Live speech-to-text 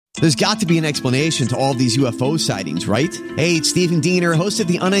There's got to be an explanation to all of these UFO sightings, right? Hey, it's Stephen Diener, host of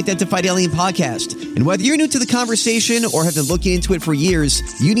the Unidentified Alien Podcast. And whether you're new to the conversation or have been looking into it for years,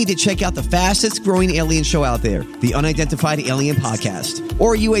 you need to check out the fastest growing alien show out there, the Unidentified Alien Podcast,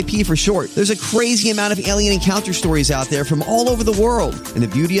 or UAP for short. There's a crazy amount of alien encounter stories out there from all over the world. And the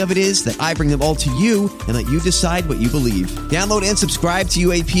beauty of it is that I bring them all to you and let you decide what you believe. Download and subscribe to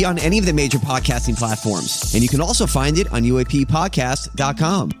UAP on any of the major podcasting platforms. And you can also find it on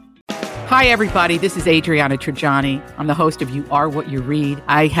UAPpodcast.com. Hi, everybody. This is Adriana Trajani. I'm the host of You Are What You Read.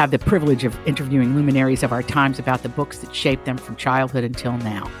 I have the privilege of interviewing luminaries of our times about the books that shaped them from childhood until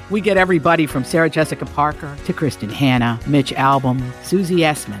now. We get everybody from Sarah Jessica Parker to Kristen Hanna, Mitch Albom, Susie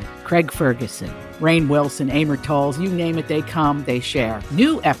Essman, Craig Ferguson, Rainn Wilson, Amor Tolls, you name it, they come, they share.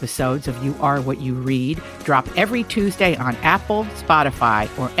 New episodes of You Are What You Read drop every Tuesday on Apple, Spotify,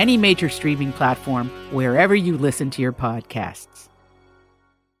 or any major streaming platform wherever you listen to your podcasts.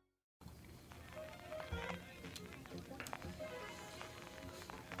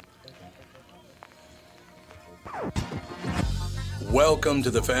 Welcome to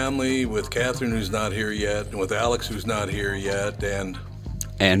the family with Catherine, who's not here yet, and with Alex, who's not here yet, and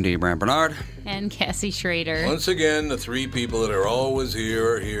Andy Brand Bernard. And Cassie Schrader. Once again, the three people that are always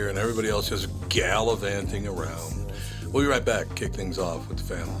here are here, and everybody else just gallivanting around. We'll be right back, kick things off with the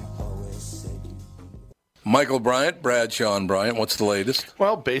family. Michael Bryant, Bradshaw and Bryant, what's the latest?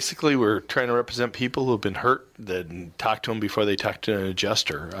 Well, basically, we're trying to represent people who have been hurt, then talk to them before they talk to an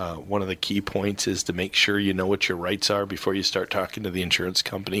adjuster. One of the key points is to make sure you know what your rights are before you start talking to the insurance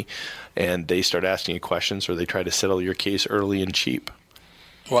company, and they start asking you questions or they try to settle your case early and cheap.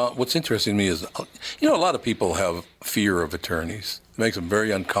 Well, what's interesting to me is, a lot of people have fear of attorneys. It makes them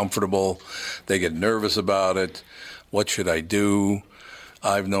very uncomfortable. They get nervous about it. What should I do?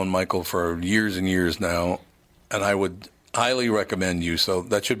 I've known Michael for years and years now, and I would highly recommend you. So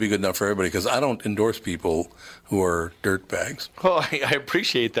that should be good enough for everybody, because I don't endorse people who are dirtbags. Well, I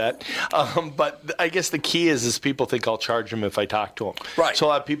appreciate that. But I guess the key is people think I'll charge them if I talk to them. Right. So a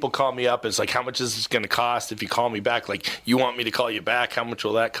lot of people call me up. It's like, how much is this going to cost if you call me back? Like, you want me to call you back? How much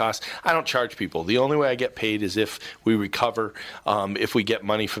will that cost? I don't charge people. The only way I get paid is if we recover, if we get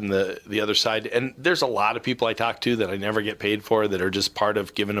money from the other side. And there's a lot of people I talk to that I never get paid for that are just part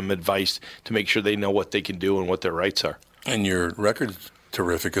of giving them advice to make sure they know what they can do and what their rights are. And your record's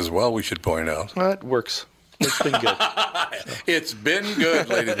terrific as well, we should point out. Well, it works. It's been good. It's been good,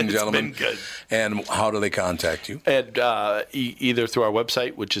 ladies and gentlemen. It's been good. And how do they contact you? And either through our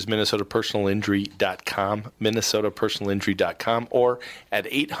website, which is minnesotapersonalinjury.com, or at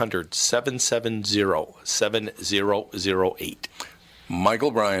 800-770-7008.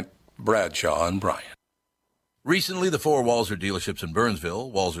 Michael Bryant, Bradshaw and Bryant. Recently, the four Walser dealerships in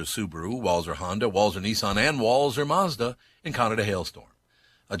Burnsville, Walser Subaru, Walser Honda, Walser Nissan, and Walser Mazda, encountered a hailstorm.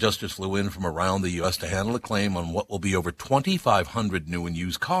 Adjusters flew in from around the U.S. to handle a claim on what will be over 2,500 new and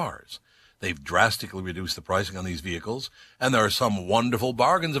used cars. They've drastically reduced the pricing on these vehicles, and there are some wonderful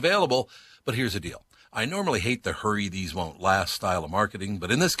bargains available. But here's the deal. I normally hate the hurry these won't last style of marketing,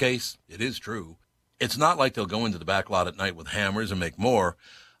 but in this case, it is true. It's not like they'll go into the back lot at night with hammers and make more.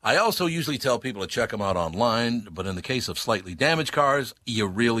 I also usually tell people to check them out online, but in the case of slightly damaged cars, you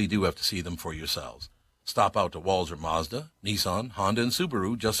really do have to see them for yourselves. Stop out to Walser Mazda, Nissan, Honda, and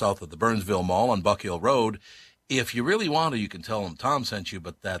Subaru just south of the Burnsville Mall on Buck Hill Road. If you really want to, you can tell them Tom sent you,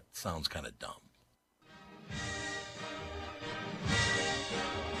 but that sounds kind of dumb.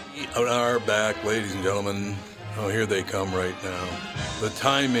 We are back, ladies and gentlemen. Oh, here they come right now. The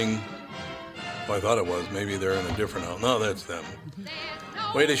timing, well, I thought it was. Maybe they're in a different house. No, that's them.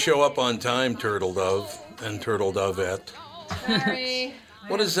 Way to show up on time, Turtle Dove and Turtle Dovette. Sorry.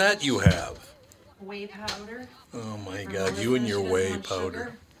 What is that you have? Whey powder. Oh, my God. You and your whey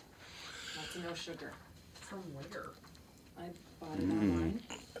powder. That's no sugar. From where? I bought it online.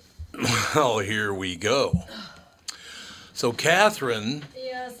 Well, here we go. So, Catherine.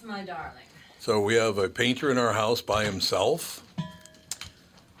 Yes, my darling. So, we have a painter in our house by himself.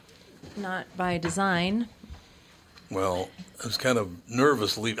 Not by design. Well, I was kind of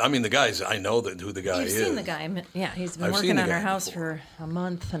nervous leaving. I mean, the guys, I know who the guy is. You've seen the guy. Yeah, he's been I've working on the our guy house before. for a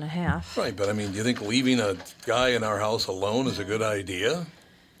month and a half. Right, but I mean, do you think leaving a guy in our house alone is a good idea?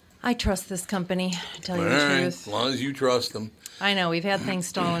 I trust this company, to tell you All the right, truth. as long as you trust them. I know, we've had things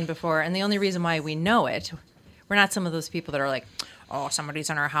stolen before, and the only reason why we know it, we're not some of those people that are like, oh, somebody's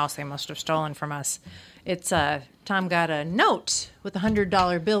in our house, they must have stolen from us. It's, Tom got a note with a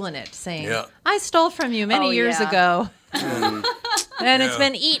 $100 bill in it saying, Yeah. I stole from you many years ago. And it's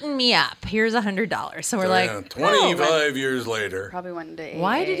been eating me up. Here's $100. So we're like, 25 years later. Probably went into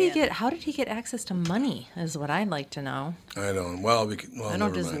why did he AA. get? How did he get access to money? Is what I'd like to know. I don't. Well, I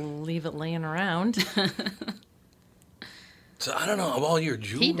don't just leave it laying around. So I don't know. Of all your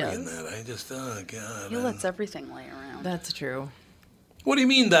jewelry does. and that, I just, oh, God. He lets everything lay around. That's true. What do you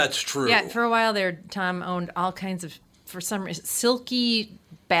mean that's true? Yeah, for a while there, Tom owned all kinds of, for some reason, silky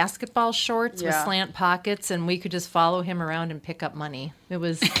basketball shorts with slant pockets, and we could just follow him around and pick up money. It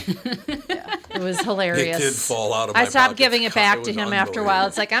was, it was hilarious. It did fall out of my I stopped pockets. giving it God, back it to was him after a while.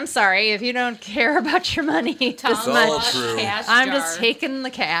 It's like, I'm sorry if you don't care about your money this It's all much. true. I'm just taking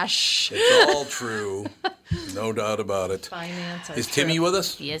the cash. It's all true. No doubt about it. Finance. Is Timmy with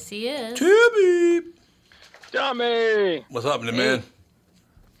us? Yes, he is. Timmy! Tommy! What's happening, man?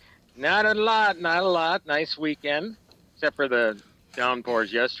 Not a lot. Nice weekend, except for the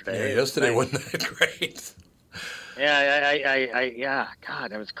downpours yesterday. Yeah, yesterday wasn't that great. Yeah,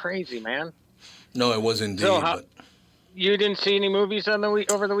 God, it was crazy, man. No, it was indeed. So but you didn't see any movies on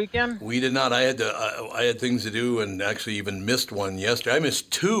over the weekend? we did not. I had things to do, and actually even missed one yesterday. I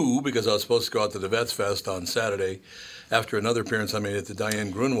missed two because I was supposed to go out to the Vets Fest on Saturday after another appearance I made at the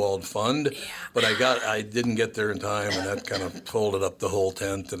Diane Grunwald Fund. Yeah. But I didn't get there in time, and that kind of folded up the whole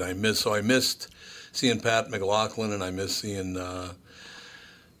tent. And I missed seeing Pat McLaughlin, and I missed seeing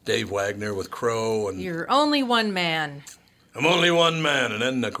Dave Wagner with Crow. And You're only one man. I'm only one man. And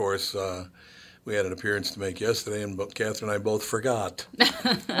then, of course, we had an appearance to make yesterday, and Catherine and I both forgot.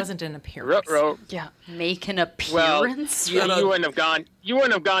 It wasn't an appearance. Yeah, make an Well, appearance. you wouldn't have gone. You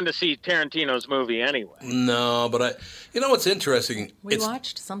wouldn't have gone to see Tarantino's movie anyway. No, but you know what's interesting? We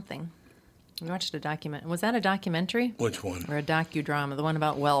watched something. We watched a document. Was that a documentary? Which one? Or a docudrama? The one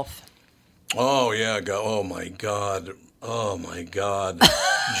about wealth. Oh, yeah. Oh, my God.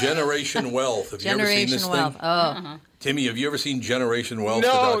 Generation Wealth. Have you ever seen this Wealth. thing? Oh. Timmy, have you ever seen Generation Wealth?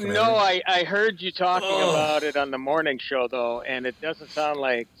 No. I heard you talking about it on the morning show though, and it doesn't sound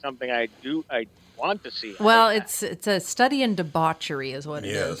like something I want to see. Well, it's a study in debauchery, is what it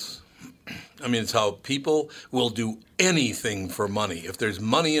is. Yes. I mean, it's how people will do anything for money. If there's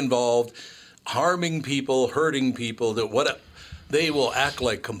money involved, harming people, hurting people, they will act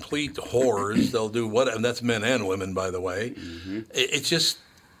like complete whores. They'll do and that's men and women, by the way. Mm-hmm.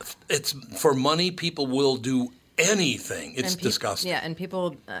 It's for money, people will do anything. It's disgusting. Yeah, and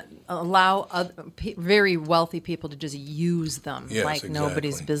people allow very wealthy people to just use them like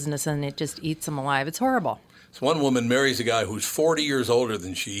nobody's business, and it just eats them alive. It's horrible. So one woman marries a guy who's 40 years older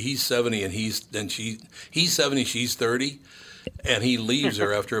than she. He's 70, and he's 70, she's 30, and he leaves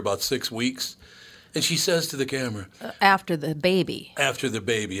her after about 6 weeks. And she says to the camera, After the baby,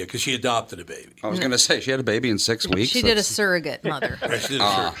 because she adopted a baby. I was going to say, she had a baby in 6 weeks. She did a surrogate mother. She did a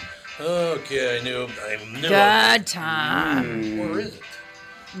surrogate. Okay, I knew. Good time. Where is it?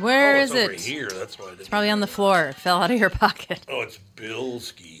 Where is it's over it? here. That's why I didn't. It's probably on the floor. It fell out of your pocket. Oh, it's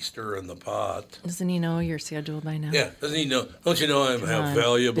Bilski stirring the pot. Doesn't he know your schedule by now? Yeah, doesn't he know? Don't you know I have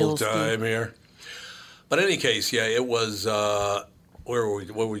valuable time here? But in any case, yeah, it was. Where were we?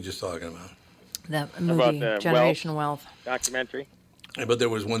 What were we just talking about? That movie, Generation Wealth documentary. Yeah, but there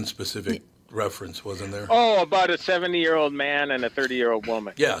was one specific reference, wasn't there? Oh, about a 70-year-old man and a 30-year-old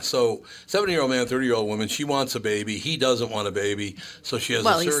woman. Yeah, so 70-year-old man, 30-year-old woman, she wants a baby. He doesn't want a baby, so she has a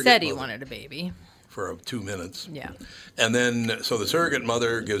surrogate mother. Well, he said he wanted a baby. For 2 minutes. Yeah. And then, so the surrogate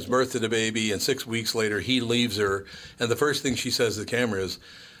mother gives birth to the baby, and 6 weeks later, he leaves her. And the first thing she says to the camera is,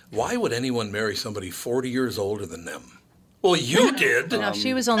 why would anyone marry somebody 40 years older than them? Well, you did. No,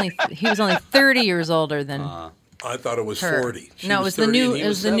 he was only 30 years older than I thought it was her. 40. No, it was the new. It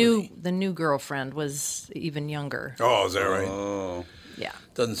was the new girlfriend was even younger. Oh, is that right? Oh, yeah.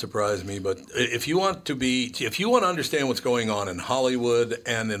 Doesn't surprise me, but if you want to understand what's going on in Hollywood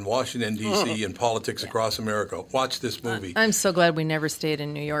and in Washington D.C. and politics across America, watch this movie. I'm so glad we never stayed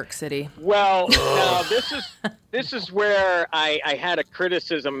in New York City. Well, now this is where I had a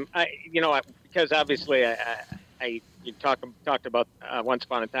criticism. Because obviously you talked about Once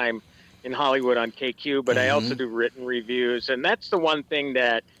Upon a Time in Hollywood on KQ, but I also do written reviews, and that's the one thing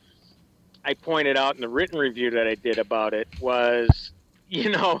that I pointed out in the written review that I did about it was,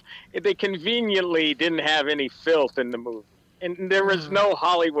 they conveniently didn't have any filth in the movie, and there was no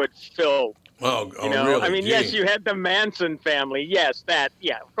Hollywood filth. Oh, really? I mean, yes, you had the Manson family. Yes,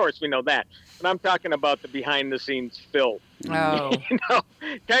 of course we know that. But I'm talking about the behind-the-scenes filth. Oh.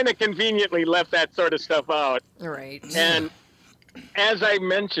 Kind of conveniently left that sort of stuff out. Right. And as I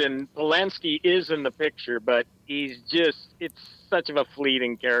mentioned, Polanski is in the picture, but it's such of a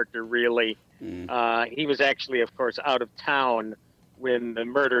fleeting character, really. He was actually, of course, out of town when the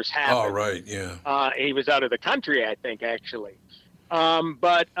murders happened. Oh, right, yeah. He was out of the country, I think, actually.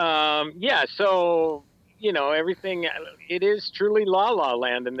 Yeah, so, everything, it is truly La La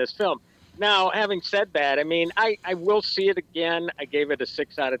Land in this film. Now, having said that, I mean, I will see it again. I gave it a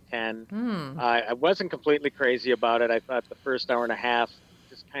 6 out of 10. I wasn't completely crazy about it. I thought the first hour and a half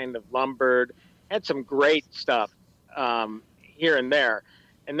just kind of lumbered, had some great stuff here and there.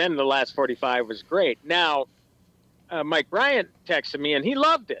 And then the last 45 was great. Now, Mike Bryant texted me, and he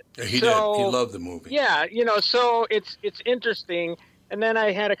loved it. He did. He loved the movie. Yeah, so it's interesting. And then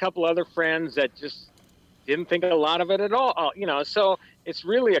I had a couple other friends that just didn't think a lot of it at all. So it's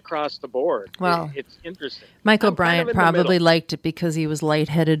really across the board. Well, it's interesting. Michael Bryant probably liked it because he was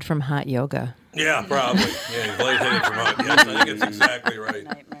lightheaded from hot yoga. Yeah, probably. Yeah, he's lightheaded from hot yoga. I think it's exactly right.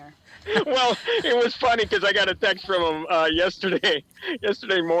 Nightmare. Well, it was funny because I got a text from him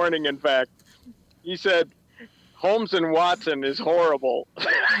yesterday morning, in fact. He said, Holmes and Watson is horrible.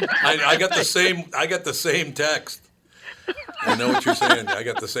 I got the same text. I know what you're saying. I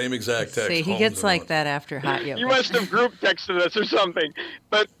got the same exact text. See, he gets like that after hot yoga. You must have group texted us or something.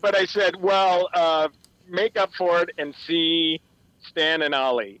 But I said, well, make up for it and see Stan and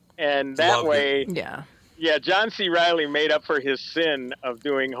Ollie. And that way, yeah, John C. Reilly made up for his sin of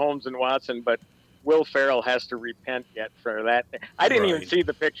doing Holmes and Watson, but Will Ferrell has to repent yet for that. I didn't even see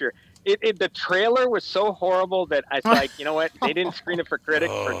the picture. The trailer was so horrible that I was like, you know what? They didn't screen it for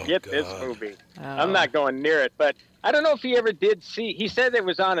critics. Forget this movie. I'm not going near it. But I don't know if he ever did see. He said it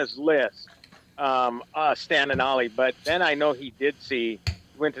was on his list, Stan and Ollie. But then I know he did see.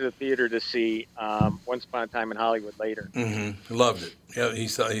 Went to the theater to see Once Upon a Time in Hollywood later. Mm-hmm. Loved it. Yeah, he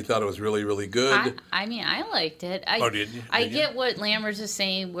thought it was really, really good. I mean, I liked it. Did you? I get what Lammers is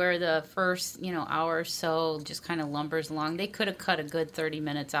saying, where the first hour or so just kind of lumbers along. They could have cut a good 30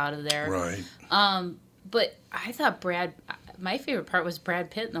 minutes out of there. Right. But I thought my favorite part was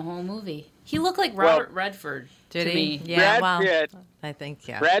Brad Pitt in the whole movie. He looked like Robert Redford. Did he? Me. Yeah, Brad Pitt, I think,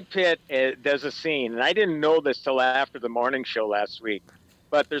 yeah. Brad Pitt does a scene, and I didn't know this till after the morning show last week.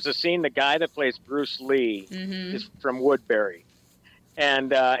 But there's a scene, the guy that plays Bruce Lee is from Woodbury.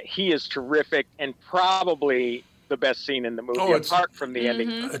 And he is terrific and probably the best scene in the movie, apart from the ending.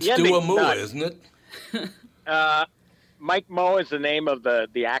 It's Dua Mua, isn't it? Mike Moe is the name of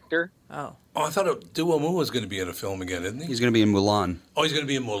the actor. Oh, I thought Dua Mua was going to be in a film again, isn't he? He's going to be in Mulan. Oh, he's going to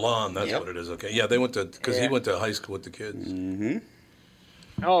be in Mulan. That's what it is. Okay. Yeah, they went to, because he went to high school with the kids. Mm-hmm.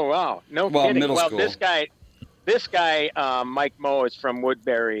 Oh, wow. No kidding. Middle school. This guy, Mike Moe, is from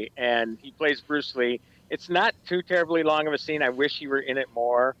Woodbury, and he plays Bruce Lee. It's not too terribly long of a scene. I wish he were in it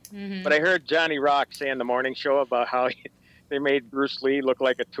more. Mm-hmm. But I heard Johnny Rock say in the morning show about how they made Bruce Lee look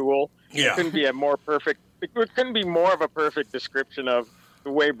like a tool. Yeah. It couldn't be more of a perfect description of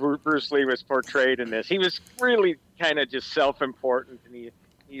the way Bruce Lee was portrayed in this. He was really kind of just self-important, and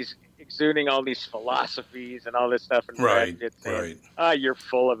he's exuding all these philosophies and all this stuff. And right. Saying, you're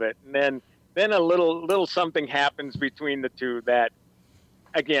full of it. And then a little something happens between the two that,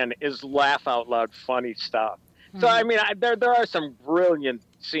 again, is laugh out loud funny stuff. Mm-hmm. So I mean, there are some brilliant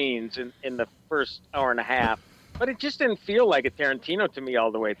scenes in the first hour and a half, but it just didn't feel like a Tarantino to me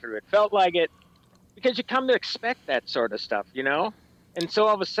all the way through. It felt like it because you come to expect that sort of stuff, and so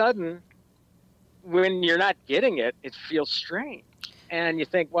all of a sudden, when you're not getting it, it feels strange. And you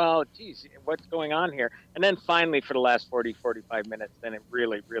think, well, geez, what's going on here? And then finally, for the last 40, 45 minutes, then it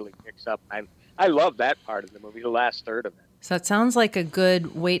really, really picks up. I love that part of the movie, the last third of it. So it sounds like a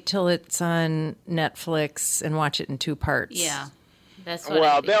good wait till it's on Netflix and watch it in 2 parts. Yeah, that's what.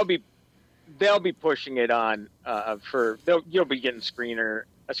 Well, they'll be pushing it on you'll be getting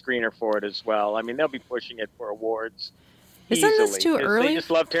a screener for it as well. I mean, they'll be pushing it for awards. Isn't this too early? They just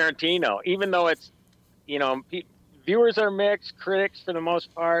love Tarantino, even though it's viewers are mixed, critics for the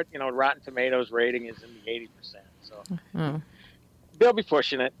most part. Rotten Tomatoes rating is in the 80%. So they'll be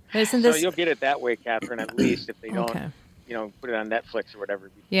pushing it. So you'll get it that way, Catherine, at least if they don't, put it on Netflix or whatever.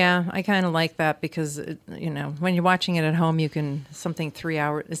 Yeah, I kind of like that because, when you're watching it at home, you can 3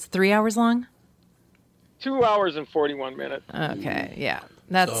 hours. Is 3 hours long? 2 hours and 41 minutes. Okay, yeah.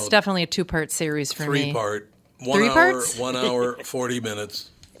 That's definitely a 2-part series for me. 3-part. 3 parts? 1 hour, 40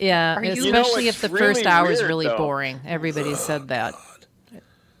 minutes. Yeah, especially if the first hour is really boring. Everybody said that.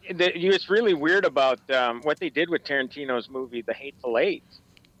 It's really weird about what they did with Tarantino's movie, The Hateful Eight.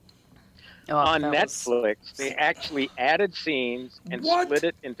 On Netflix, they actually added scenes and split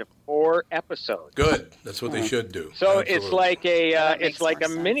it into 4 episodes. Good. That's what they should do. So Absolutely. It's like a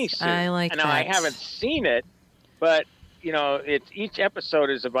mini-series. I like that. I haven't seen it, but each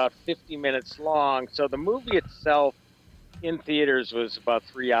episode is about 50 minutes long. So the movie itself in theaters was about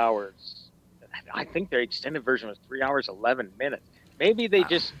 3 hours. I think their extended version was 3 hours 11 minutes. Maybe they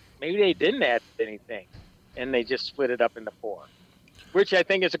didn't add anything, and they just split it up into 4. which I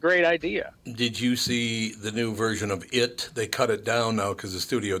think is a great idea. Did you see the new version of It? They cut it down now because the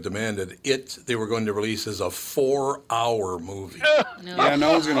studio demanded it. They were going to release as a 4-hour movie. No. Yeah,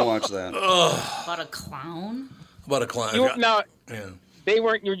 no one's going to watch that. About a clown? About a clown. They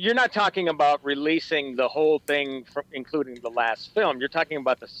weren't. You're not talking about releasing the whole thing, including the last film. You're talking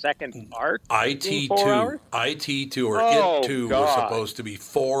about the second part. IT2 or It2 was supposed to be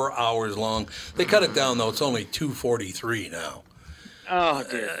 4 hours long. They cut it down though. It's only 2:43 now. Oh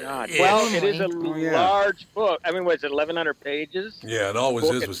dear God! Well, it is a large book. I mean, was it 1,100 pages? Yeah, it always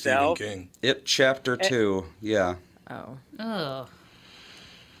is with Stephen King. It Chapter 2. Yeah. Oh. Oh.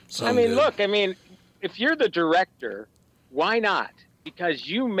 I mean, look. I mean, if you're the director, why not? Because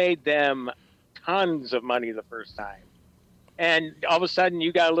you made them tons of money the first time. And all of a sudden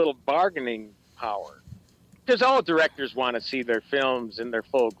you got a little bargaining power. Because all directors want to see their films in their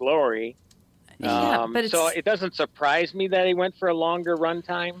full glory. So it doesn't surprise me that he went for a longer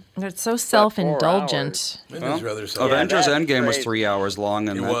runtime. It's so self-indulgent. Avengers Endgame was 3 hours long,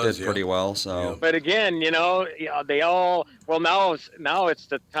 and that did pretty well. So, But again, they all... Well, now it's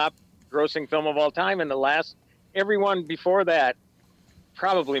the top grossing film of all time, and everyone before that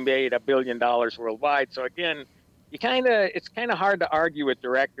probably made $1 billion worldwide. So again, it's kind of hard to argue with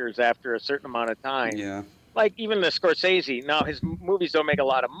directors after a certain amount of time. Yeah. Like even the Scorsese. Now his movies don't make a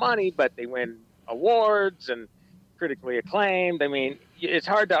lot of money, but they win awards and critically acclaimed. I mean, it's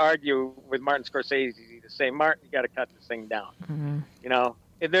hard to argue with Martin Scorsese to say, Martin, you got to cut this thing down.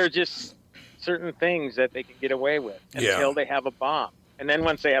 Mm-hmm. There are just certain things that they can get away with until they have a bomb. And then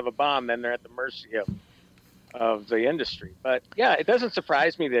once they have a bomb, then they're at the mercy of the industry. But yeah, it doesn't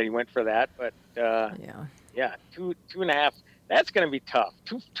surprise me that he went for that. But two and a half. That's going to be tough.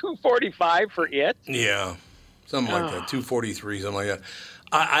 245 for It. Yeah, something like that. 243, something like that.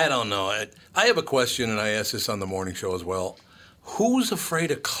 I don't know. I have a question, and I asked this on the morning show as well. Who's afraid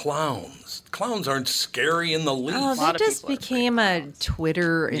of clowns? Clowns aren't scary in the least. Oh, that just became a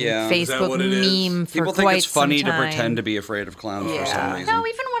Twitter and Facebook meme for people think it's funny to pretend to be afraid of clowns for some reason. No,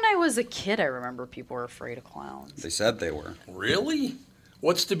 even when I was a kid, I remember people were afraid of clowns. They said they were. Really?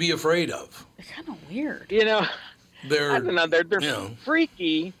 What's to be afraid of? They're kind of weird. I don't know. They're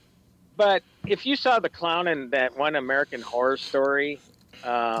freaky, but if you saw the clown in that one American Horror Story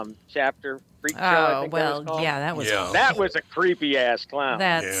chapter, Freak Show, I think that was that was a creepy ass clown.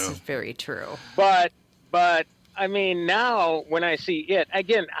 That's very true. But I mean, now when I see it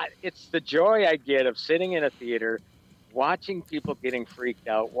again, it's the joy I get of sitting in a theater, watching people getting freaked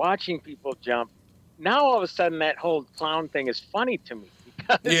out, watching people jump. Now all of a sudden, that whole clown thing is funny to me.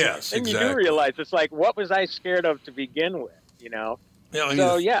 Yes, and you do realize it's like, what was I scared of to begin with?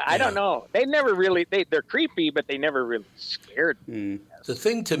 I don't know. They never really they're creepy, but they never really scared me. The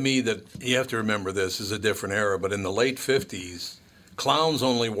thing to me that you have to remember, this is a different era, but in the late 50s, clowns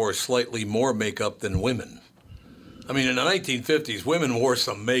only wore slightly more makeup than women. I mean, in the 1950s, women wore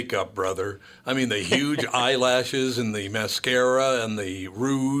some makeup, brother. I mean, the huge eyelashes and the mascara and the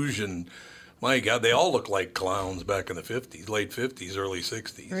rouge and... My God, they all look like clowns back in the 50s, late 50s, early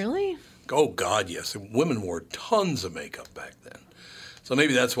 60s. Really? Oh, God, yes. Women wore tons of makeup back then. So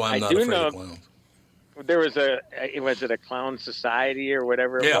maybe that's why I'm not afraid of clowns. There was was it a clown society or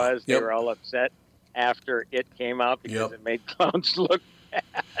whatever it was? They were all upset after it came out because it made clowns look bad.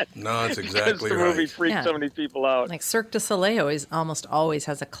 No, that's exactly because the movie freaked so many people out. Like Cirque du Soleil almost always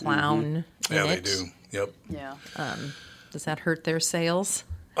has a clown in it. They do. Yep. Yeah. Does that hurt their sales?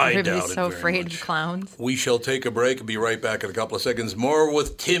 I doubt Everybody's it so very afraid much. of clowns. We shall take a break and be right back in a couple of seconds. More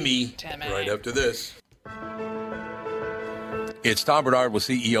with Timmy right after this. It's Tom Bernard with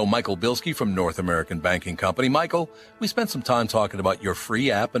CEO Michael Bilski from North American Banking Company. Michael, we spent some time talking about your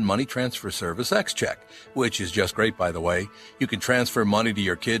free app and money transfer service, XCheck, which is just great, by the way. You can transfer money to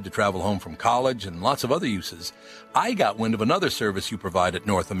your kid to travel home from college and lots of other uses. I got wind of another service you provide at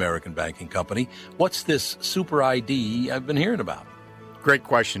North American Banking Company. What's this Super ID I've been hearing about? Great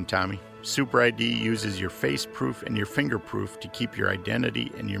question, Tommy. Super ID uses your face proof and your fingerproof to keep your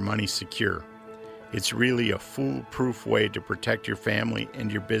identity and your money secure. It's really a foolproof way to protect your family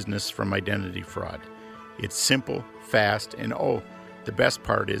and your business from identity fraud. It's simple, fast, and the best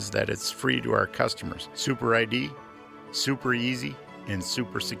part is that it's free to our customers. Super ID, super easy, and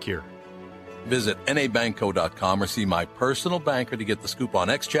super secure. Visit nabankco.com or see my personal banker to get the scoop on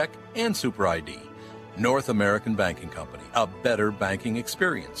XCheck and Super ID. North American Banking Company, a better banking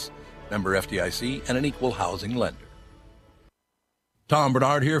experience. Member FDIC and an equal housing lender. Tom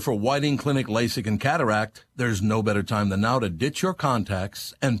Bernard here for Whiting Clinic LASIK and Cataract. There's no better time than now to ditch your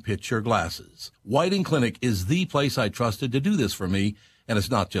contacts and pitch your glasses. Whiting Clinic is the place I trusted to do this for me, and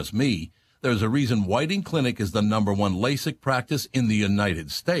it's not just me. There's a reason Whiting Clinic is the #1 LASIK practice in the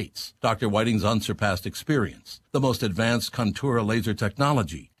United States. Dr. Whiting's unsurpassed experience, the most advanced Contura laser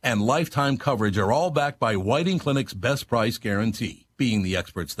technology, and lifetime coverage are all backed by Whiting Clinic's best price guarantee. Being the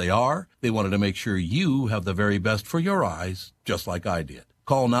experts they are, they wanted to make sure you have the very best for your eyes, just like I did.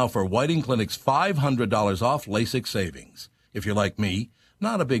 Call now for Whiting Clinic's $500 off LASIK savings. If you're like me,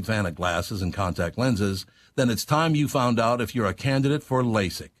 not a big fan of glasses and contact lenses, then it's time you found out if you're a candidate for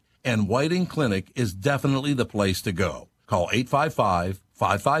LASIK. And Whiting Clinic is definitely the place to go. Call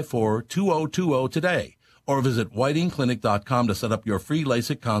 855-554-2020 today or visit whitingclinic.com to set up your free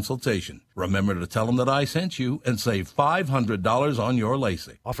LASIK consultation. Remember to tell them that I sent you and save $500 on your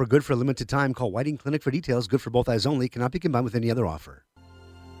LASIK. Offer good for a limited time. Call Whiting Clinic for details. Good for both eyes only. Cannot be combined with any other offer.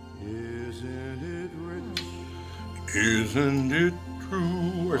 Isn't it rich? Isn't it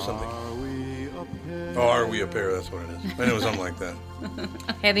true? Or something. Are we a pair? That's what it is. I know something like that.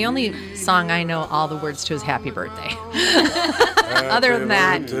 Hey, the only song I know all the words to is Happy Birthday. Other than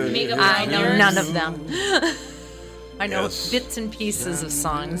that, I know none of them. I know bits and pieces of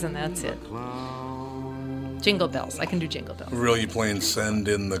songs, and that's it. Jingle Bells. I can do Jingle Bells. Really playing Send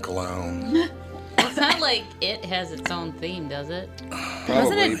in the Clown. It's not like it has its own theme, does it?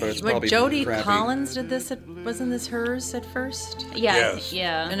 Wasn't it when Jody Collins did this? Wasn't this hers at first? Yeah, yes.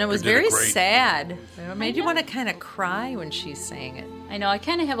 Yeah. And it was very sad. It made you want to kind of cry when she sang it. I know. I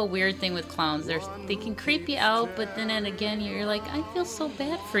kind of have a weird thing with clowns. They can creep you out, but then again, you're like, I feel so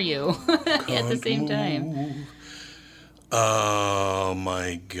bad for you at the same time. Oh,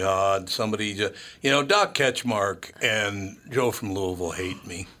 my God. Somebody just... Doc Ketchmark and Joe from Louisville hate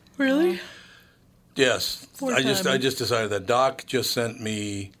me. Really? Yes. I just decided that Doc just sent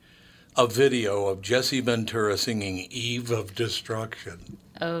me a video of Jesse Ventura singing Eve of Destruction.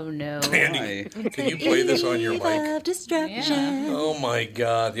 Oh, no. Andy, can you play this on your mic? Eve of Destruction. Yeah. Oh, my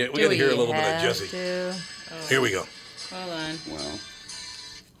God. Yeah, we got to hear a little bit of Jesse. Oh. Here we go. Hold on. Well,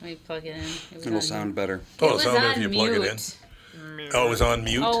 let me plug it in. It'll sound better. It'll sound better if you plug it in. Oh, it was on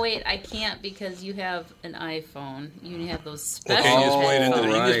mute? Oh, wait, I can't because you have an iPhone. You have those special Okay, you just play it into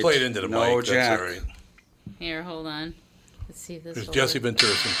headphones. you just play it into the No mic. jack. That's all right. Here, hold on. Let's see if this There's will Jesse work.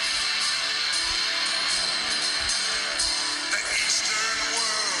 Ventura singing.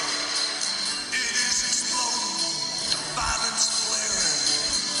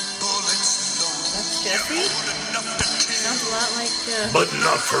 That's Jesse? Sounds a lot like... But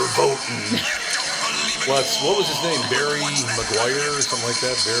not for voting. What was his name? Barry Maguire or something like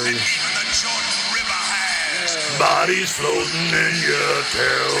that? Barry. Bodies floating in your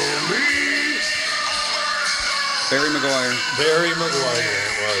tell me. Barry Maguire. Barry Maguire,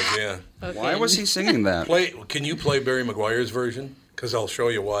 it was, yeah. Okay. Why was he singing that? Can you play Barry Maguire's version? Because I'll show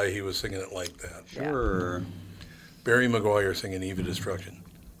you why he was singing it like that. Sure. Barry Maguire singing Eve of Destruction.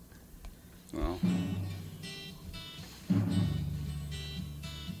 Well.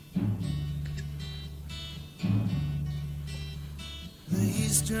 The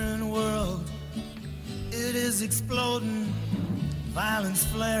Eastern world, it is exploding, violence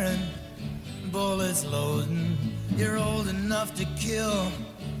flaring, bullets loading. You're old enough to kill,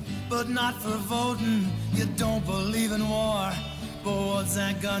 but not for voting. You don't believe in war, but what's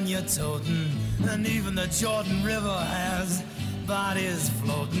that gun you're toting? And even the Jordan River has bodies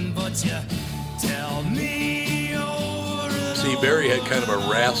floating, but you tell me over and See, Barry had kind of a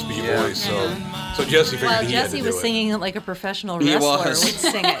raspy voice, so Jesse figured Well, he had to Jesse do was it. singing it like a professional He wrestler was. would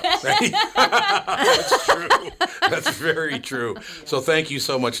sing it. That's true. That's very true. So thank you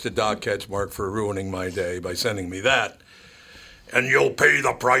so much to Doc Ketchmark for ruining my day by sending me that. And you'll pay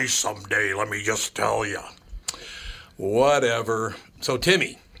the price someday, let me just tell you. Whatever. So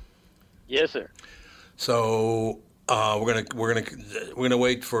Timmy. Yes, sir. So we're gonna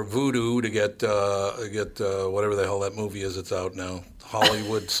wait for Voodoo to get whatever the hell that movie is that's out now.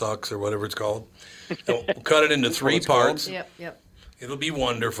 Hollywood Sucks or whatever it's called. We'll cut it into 3 parts. Yep. It'll be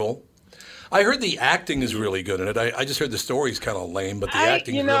wonderful. I heard the acting is really good in it. I just heard the story's kind of lame, but the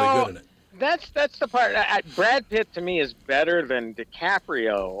acting is really good in it. That's the part. Brad Pitt to me is better than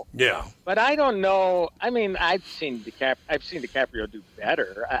DiCaprio. Yeah. But I don't know. I mean, I've seen DiCaprio do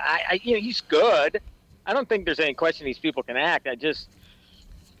better. He's good. I don't think there's any question these people can act. I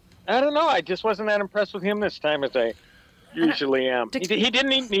don't know. I just wasn't that impressed with him this time as I usually am. He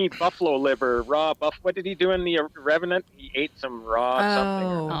didn't eat any buffalo liver, raw buff. What did he do in The Revenant? He ate some raw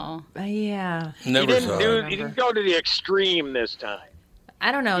something. Yeah. He didn't go to the extreme this time.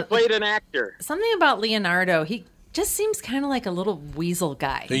 I don't know. He played an actor. Something about Leonardo. He just seems kind of like a little weasel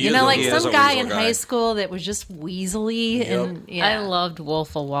guy. He You is know, a- like he is some a guy weasel in guy. high school that was just weaselly. Yep. And yeah. I loved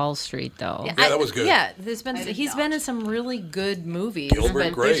Wolf of Wall Street, though. Yeah, that was good. Yeah, he's been in some really good movies. Gilbert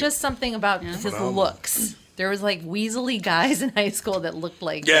but Grape. there's just something about his Phenomenal. looks. There was like weaselly guys in high school that looked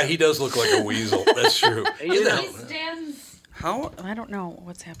like Yeah, he does look like a weasel. That's true. You know, How? I don't know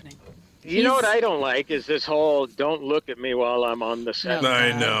what's happening. you know what I don't like is this whole "don't look at me while I'm on the set."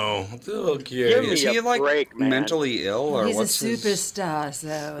 I know. Give Okay. me Is he a like break, man. mentally ill, or he's what's a his? superstar. So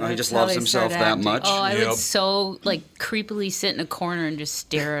Oh, he that's just how loves they himself start that acting. much? Oh, I Yep. would so creepily sit in a corner and just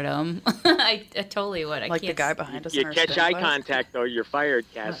stare at him. I totally would. I Like the can't guy behind us. You in our catch eye standby. contact though, you're fired,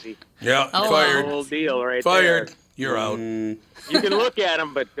 Cassie. Yeah, Oh, fired. Whole deal right Fired. there. You're out. You can look at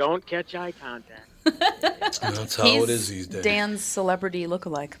him, but don't catch eye contact. That's how it is these days. Dan's celebrity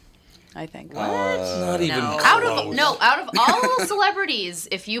lookalike, I think. Not even No. Out close. of all celebrities,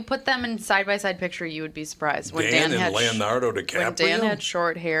 if you put them in side by side picture, you would be surprised. When Dan had and Leonardo DiCaprio. when Dan had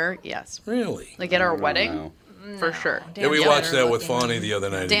short hair, yes, Really? like at our don't wedding, know. for sure. Yeah, we Dan's watched better that with looking. Fawny the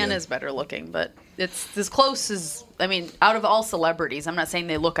other night. Dan again. is better looking, but it's as close as out of all celebrities. I'm not saying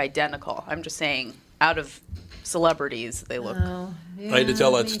they look identical. I'm just saying out of celebrities, they look. Oh, I had to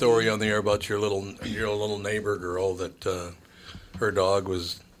tell that story on the air about your little neighbor girl that her dog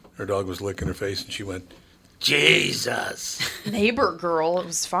was licking her face and she went, Jesus. Neighbor girl, it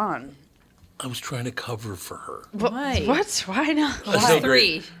was fun. I was trying to cover for her. Why? What? Why not? That's so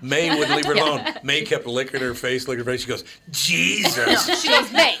great. May wouldn't leave her alone. May kept licking her face. She goes, Jesus. She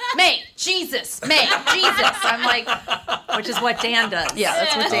goes, May, Jesus. I'm like, Which is what Dan does. yeah,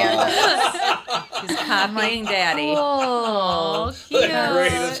 that's what Dan does. He's copying Daddy. Oh, The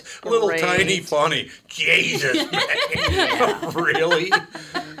greatest little Great. tiny funny. Jesus, man. Really?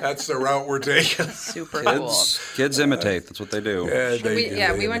 That's the route we're taking. Super cool. Kids imitate. That's what they do. Yeah,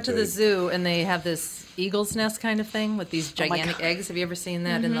 they We went to the imitate. zoo and they have this eagle's nest kind of thing with these my gigantic God. eggs. Have you ever seen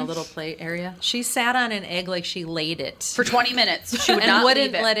that in the little play area? She sat on an egg like she laid it. For 20 minutes, she would and not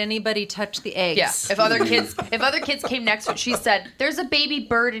wouldn't leave it. let anybody touch the eggs. Yeah. If other kids came next to it, she said, "There's a baby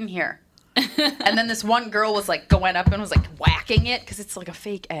bird in here." And then this one girl was like going up and was like whacking it because it's like a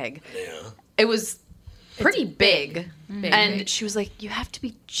fake egg. Yeah. It was pretty big. Big. And she was like, "You have to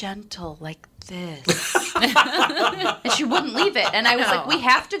be gentle like this." And she wouldn't leave it. And I was like, "We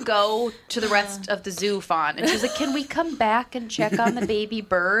have to go to the rest of the zoo, Fawn." And she was like, "Can we come back and check on the baby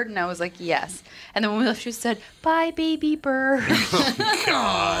bird?" And I was like, "Yes." And then when we left, she said, "Bye, baby bird."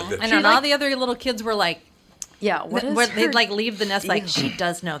 God. And all the other little kids were like, Yeah, what is where her- they'd like leave the nest like, she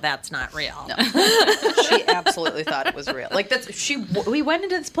does know that's not real. No. She absolutely thought it was real. Like we went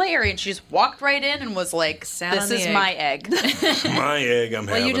into this play area and she just walked right in and was like, Sat "This on the is egg." my egg." My egg, I'm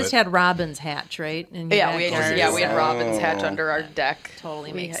Well, having you just it. had Robin's hatch, right? In your Yeah, we backyard. had Robin's hatch under our deck.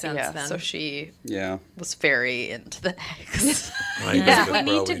 Totally We makes had- sense then. So she Yeah. was very into the eggs. I think Yeah, that's we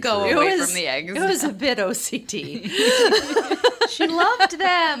need to probably go true. away from the eggs. It was a bit OCD. She loved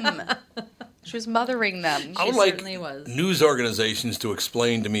them. She was mothering them. I would like news organizations to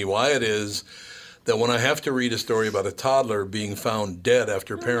explain to me why it is that when I have to read a story about a toddler being found dead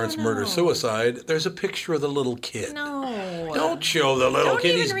after parents murder-suicide, there's a picture of the little kid. No. Don't show the little Don't kid.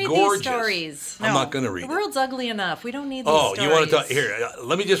 even He's read gorgeous. these stories. I'm not going to read The it. world's ugly enough. We don't need these Oh, stories. you want to talk? Here,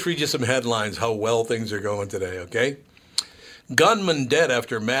 let me just read you some headlines, how well things are going today, okay? Gunman dead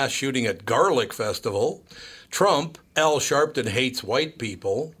after mass shooting at Garlic Festival. Trump, Al Sharpton hates white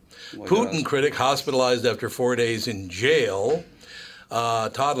people. Putin critic hospitalized after 4 days in jail.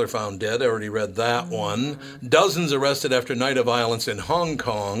 Toddler found dead. I already read that one. Dozens arrested after night of violence in Hong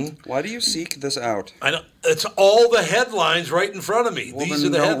Kong. Why do you seek this out? I know, it's all the headlines right in front of me. Well, These then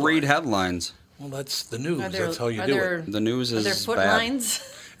are the don't headlines. read headlines. Well, that's the news. Are there- That's how you are do there- it. The news Are there is foot bad. lines?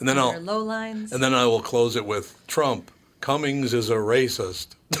 And then Are there low lines? And then I will close it with Trump. Cummings is a racist.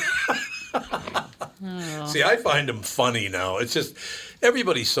 See, I find him funny now. It's just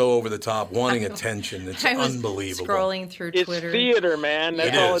everybody's so over the top, wanting attention. It's I was unbelievable. scrolling through It's Twitter. theater, man. That's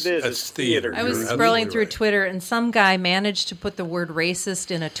It all is. it is. It's It's theater. I was You're scrolling absolutely through right. Twitter, and some guy managed to put the word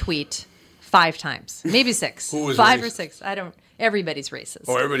racist in a tweet 5 times, maybe 6. Who was 5 or racist? 6. I don't. Everybody's racist.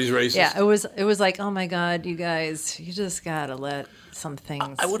 Oh, everybody's racist? Yeah, it was like, oh my God, you guys, you just gotta let some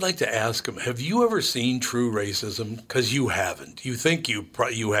things. I would like to ask him, have you ever seen true racism? Because you haven't. You think you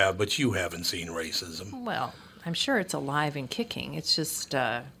have, but you haven't seen racism. Well, I'm sure it's alive and kicking. It's just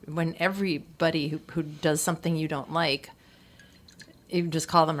when everybody who does something you don't like, you just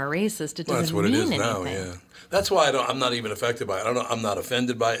call them a racist. It doesn't That's what it mean is anything. now, yeah. That's why I'm not even affected by it. I'm not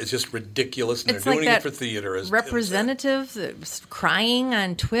offended by it. It's just ridiculous, and It's they're like doing it that for theater. As representative that was crying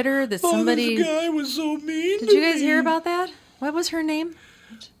on Twitter that Oh, somebody. this guy was so mean Did to you guys me. hear about that? What was her name?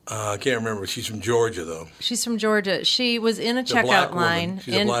 I can't remember. She's from Georgia, though. She's from Georgia. She was in a checkout line,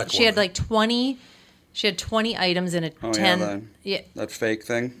 and she had like 20. She had 20 items in a 10. That fake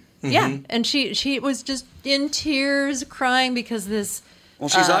thing. Yeah, and she was just in tears, crying because this. Well,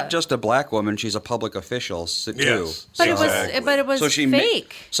 she's not just a black woman; she's a public official too. Yes, but it was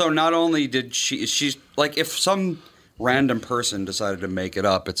fake. So not only did she's like, if some random person decided to make it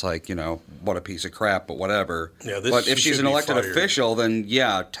up, it's like, what a piece of crap, but whatever. Yeah, but if she's an elected official, then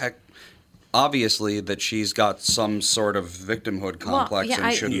obviously that she's got some sort of victimhood complex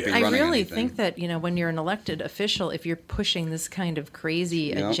and shouldn't be running anything. I really think that, when you're an elected official, if you're pushing this kind of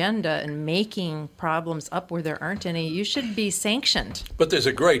crazy agenda and making problems up where there aren't any, you should be sanctioned. But there's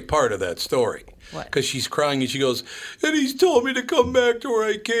a great part of that story. What? Because she's crying and she goes, and he's told me to come back to where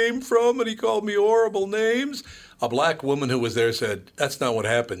I came from, and he called me horrible names. A black woman who was there said, that's not what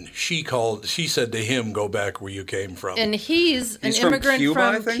happened. She said to him, go back where you came from. And he's an immigrant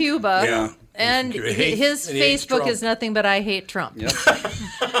from Cuba. Yeah. And his Facebook is nothing but I hate Trump. Yep.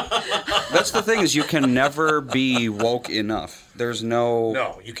 That's the thing, is you can never be woke enough. There's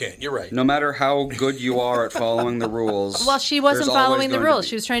No, you can't. You're right. No matter how good you are at following the rules. Well, she wasn't following the rules.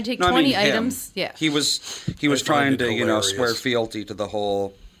 She was trying to take 20 items. Yeah. He was trying to, swear fealty to the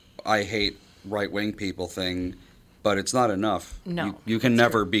whole I hate right-wing people thing. But it's not enough. No. You can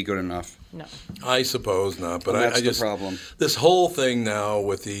never be good enough. No. I suppose not. But that's I just, the problem. This whole thing now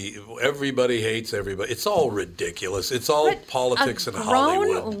with everybody hates everybody, it's all ridiculous. It's all politics and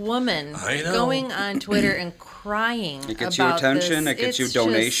Hollywood. A grown woman going on Twitter and crying. It gets you attention. It gets you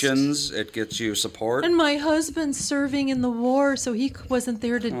donations. It gets you support. And my husband's serving in the war, so he wasn't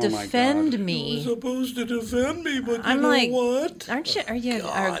there to defend me. He was supposed to defend me, but I'm you know what? Aren't you?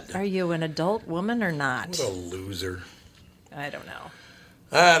 Are you an adult woman or not? What a loser. I don't know.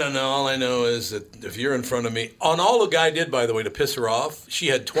 All I know is that if you're in front of me, on all the guy did, by the way, to piss her off, she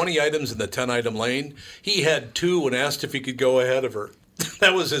had 20 items in the 10-item lane. He had 2 and asked if he could go ahead of her.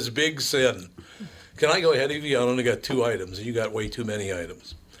 That was his big sin. Can I go ahead of you? I only got 2 items, and you got way too many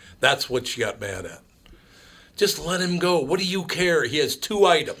items. That's what she got mad at. Just let him go. What do you care? He has 2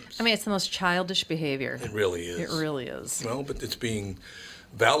 items. I mean, it's the most childish behavior. It really is. It really is. Well, but it's being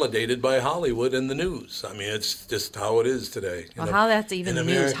validated by Hollywood and the news. I mean, it's just how it is today. Well, how that's even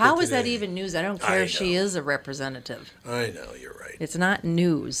news? How is that even news? I don't care if she is a representative. I know, you're right. It's not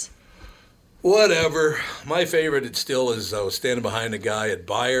news. Whatever. My favorite it still is I was standing behind a guy at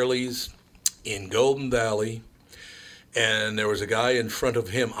Byerly's in Golden Valley, and there was a guy in front of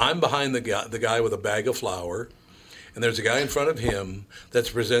him. I'm behind the guy with a bag of flour. And there's a guy in front of him that's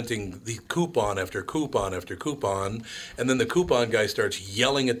presenting the coupon after coupon after coupon. And then the coupon guy starts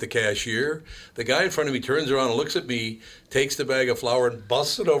yelling at the cashier. The guy in front of me turns around and looks at me, takes the bag of flour and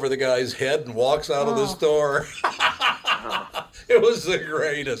busts it over the guy's head and walks out of the store. It was the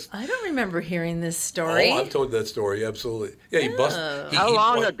greatest. I don't remember hearing this story. Oh, I've told that story, absolutely. Yeah, he busted. How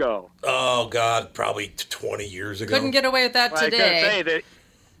long ago? Oh, God, probably 20 years ago. Couldn't get away with that today. I was going to say that.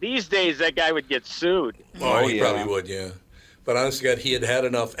 These days, that guy would get sued. Oh, he probably would, yeah. But honestly, God, he had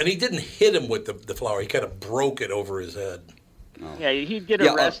enough. And he didn't hit him with the flour. He kind of broke it over his head. Oh. Yeah, he'd get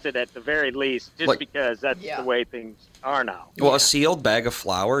arrested at the very least, just because that's the way things are now. Well, a sealed bag of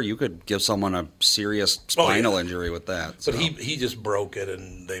flour, you could give someone a serious spinal injury with that. So. But he just broke it,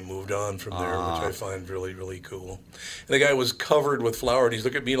 and they moved on from there, which I find really, really cool. And the guy was covered with flour, and he's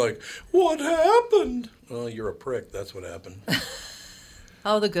looking at me like, what happened? Well, you're a prick. That's what happened.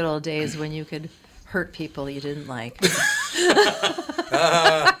 Oh, the good old days when you could hurt people you didn't like. Now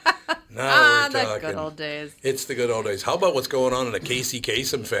we're the talking. good old days. It's the good old days. How about what's going on in the Casey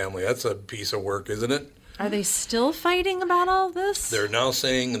Kasem family? That's a piece of work, isn't it? Are they still fighting about all this? They're now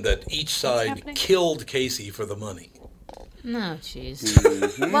saying that each side killed Casey for the money. No, jeez.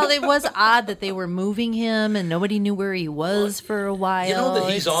 Mm-hmm. Well, it was odd that they were moving him and nobody knew where he was for a while. You know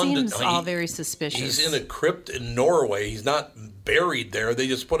that he's seems all very suspicious. He's in a crypt in Norway. He's not buried there. They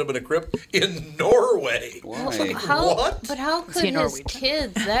just put him in a crypt in Norway. Why? What? But how could his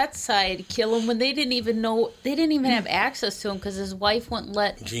kids, that side, kill him when they didn't even know, they didn't even have access to him because his wife wouldn't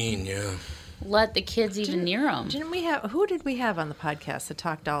let Jean, let the kids even near him. Who did we have on the podcast that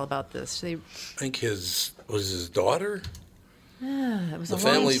talked all about this? I think his daughter? It was a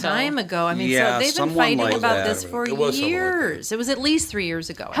long time ago. I mean, so they've been fighting about this for years. It was at least 3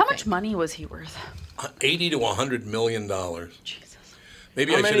 years ago. How much money was he worth? $80 to $100 million. Jesus.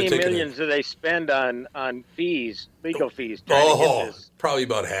 Maybe How many millions do they spend on fees, legal fees? Probably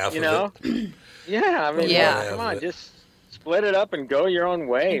about half of it. Yeah, I mean, come on, just split it up and go your own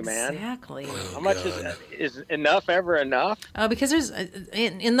way, man. Exactly. How much is enough ever enough? Because there's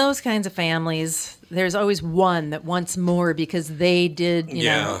in those kinds of families, there's always one that wants more because they did, you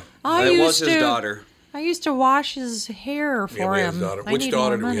know. It was his daughter. I used to wash his hair for him. His daughter. Which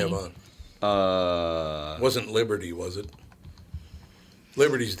daughter do we have on? Wasn't Liberty, was it?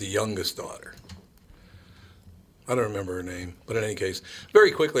 Liberty's the youngest daughter. I don't remember her name, but in any case, very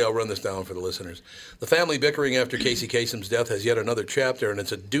quickly, I'll run this down for the listeners. The family bickering after Casey Kasem's death has yet another chapter, and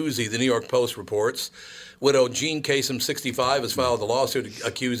it's a doozy. The New York Post reports. Widow Jean Kasem, 65, has filed a lawsuit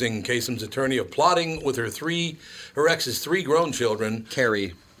accusing Kasem's attorney of plotting with her ex's 3 grown children.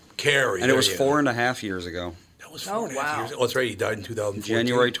 Carrie. And it was 4.5 years ago. That was 4.5 years ago. Oh, that's right. He died in 2014.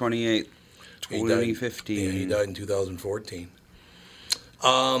 January 28th, 2015. He died in 2014.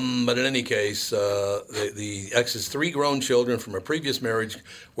 But in any case, the ex's 3 grown children from a previous marriage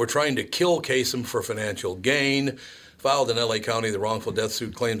were trying to kill Kasem for financial gain. Filed in L.A. County, the wrongful death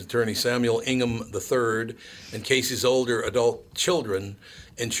suit claims attorney Samuel Ingham III and Casey's older adult children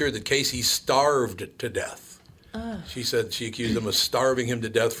ensured that Casey starved to death. She said she accused him of starving him to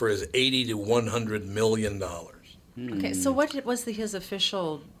death for his $80 to $100 million. Okay, so what was his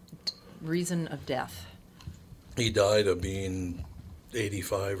official reason of death? He died of being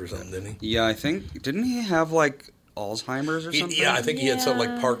 85 or something, didn't he? Yeah, I think. Didn't he have like Alzheimer's or something? Yeah, I think he had something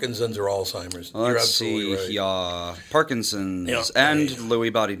like Parkinson's or Alzheimer's. You're absolutely right. Yeah, Parkinson's and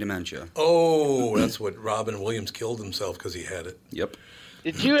Lewy body dementia. Oh, that's what Robin Williams killed himself because he had it. Yep.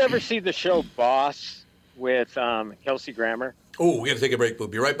 Did you ever see the show Boss with Kelsey Grammer? Oh, we got to take a break. We'll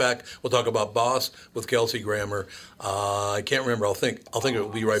be right back. We'll talk about Boss with Kelsey Grammer. I can't remember. I'll think we'll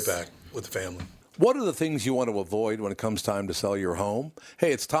be right back with the family. What are the things you want to avoid when it comes time to sell your home?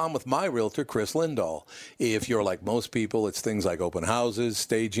 Hey, it's Tom with my realtor, Chris Lindahl. If you're like most people, it's things like open houses,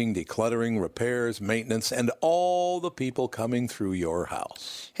 staging, decluttering, repairs, maintenance, and all the people coming through your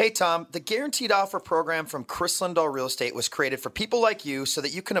house. Hey, Tom, the Guaranteed Offer program from Chris Lindahl Real Estate was created for people like you so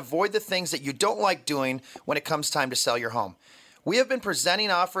that you can avoid the things that you don't like doing when it comes time to sell your home. We have been presenting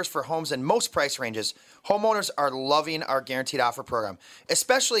offers for homes in most price ranges. Homeowners are loving our Guaranteed Offer program,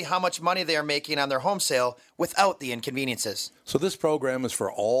 especially how much money they are making on their home sale without the inconveniences. So this program is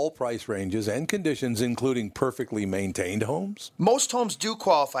for all price ranges and conditions, including perfectly maintained homes? Most homes do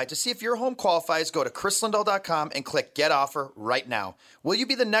qualify. To see if your home qualifies, go to chrislindahl.com and click Get Offer right now. Will you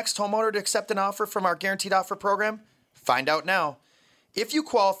be the next homeowner to accept an offer from our Guaranteed Offer program? Find out now. If you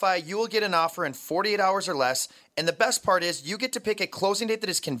qualify, you will get an offer in 48 hours or less, and the best part is you get to pick a closing date that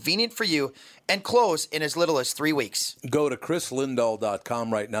is convenient for you and close in as little as 3 weeks. Go to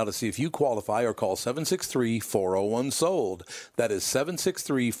chrislindahl.com right now to see if you qualify or call 763-401-SOLD. That is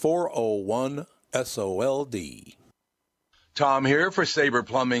 763-401-SOLD. Tom here for Sabre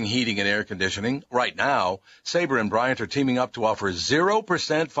Plumbing, Heating, and Air Conditioning. Right now, Sabre and Bryant are teaming up to offer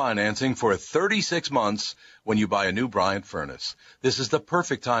 0% financing for 36 months when you buy a new Bryant furnace. This is the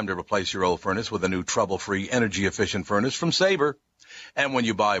perfect time to replace your old furnace with a new trouble-free, energy-efficient furnace from Sabre. And when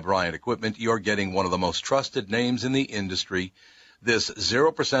you buy Bryant equipment, you're getting one of the most trusted names in the industry. This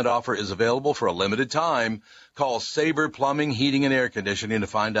 0% offer is available for a limited time. Call Sabre Plumbing, Heating, and Air Conditioning to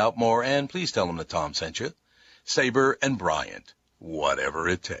find out more, and please tell them that Tom sent you. Sabre and Bryant, whatever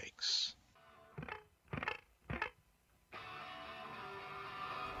it takes.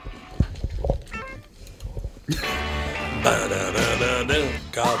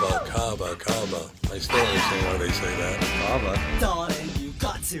 Kava, kava, kava. I still understand why they say that. Kava. Darling, you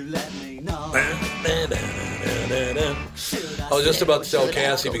got to let me know. I was just about to tell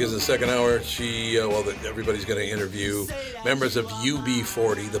Cassie because in the second hour, everybody's going to interview members of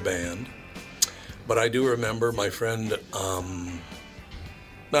UB40, the band. But I do remember my friend,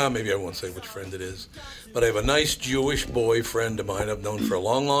 maybe I won't say which friend it is, but I have a nice Jewish boy friend of mine I've known for a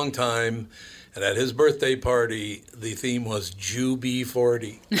long, long time, and at his birthday party, the theme was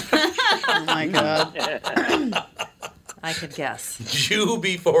Jew-B40. Oh, my God. I could guess.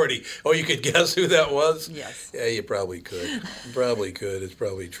 Jew-B40. Oh, you could guess who that was? Yes. Yeah, you probably could. Probably could. It's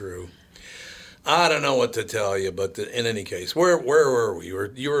probably true. I don't know what to tell you, but in any case, where were we?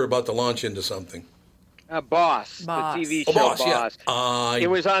 You were about to launch into something. Boss, the TV show Boss. Boss. Yeah. It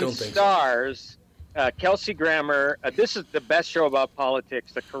was on Stars. Kelsey Grammer. This is the best show about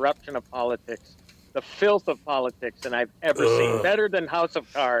politics, the corruption of politics, the filth of politics, and I've ever seen. Better than House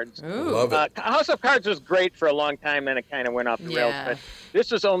of Cards. Love it. House of Cards was great for a long time, and it kind of went off the rails. But this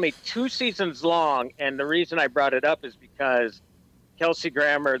was only 2 seasons long, and the reason I brought it up is because Kelsey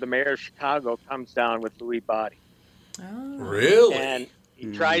Grammer, the mayor of Chicago, comes down with Lewy body. Oh. Really? And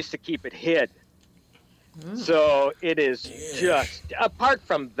he tries to keep it hid. So it is just, apart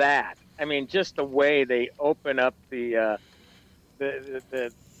from that, I mean, just the way they open up the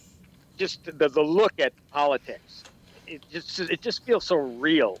look at politics. It just feels so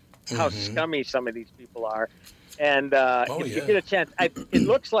real how scummy some of these people are. And if you get a chance, it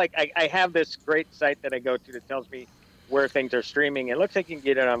looks like I have this great site that I go to that tells me where things are streaming. It looks like you can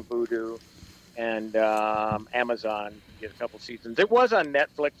get it on Vudu and Amazon. You get a couple seasons. It was on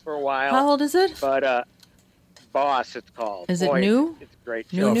Netflix for a while. How old is it? But Boss, it's called. Is it new? It's a great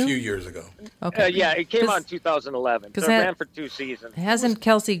show. A few years ago. Okay. Yeah, it came out in 2011. So it ran for 2 seasons. Hasn't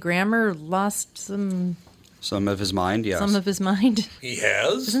Kelsey Grammer lost some of his mind? Yes. Some of his mind? He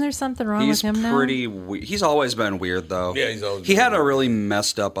has? Isn't there something wrong with him now? He's pretty weird. He's always been weird, though. Yeah, he's always He been had a really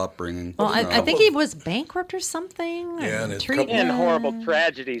messed up upbringing. Well, I think he was bankrupt or something. Yeah, and horrible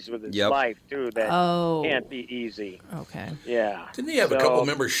tragedies with his life, too, that can't be easy. Okay. Yeah. Didn't he have a couple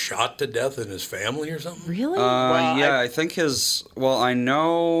members shot to death in his family or something? Really? I think I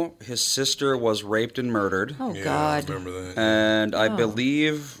know his sister was raped and murdered. Oh, yeah, God. I remember that. And I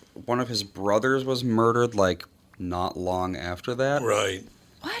believe one of his brothers was murdered, not long after that. Right.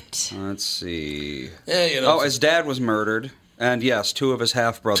 What? Let's see. Yeah, his dad was murdered. And yes, 2 of his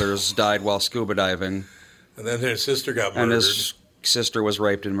half-brothers died while scuba diving. And then his sister got murdered. And his sister was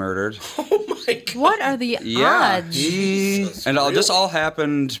raped and murdered. Oh, my God. What are the odds? This all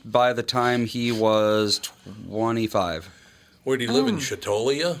happened by the time he was 25. Where did he live, in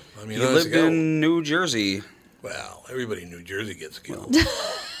Chatolia? I mean, he lived in New Jersey. Well, everybody in New Jersey gets killed.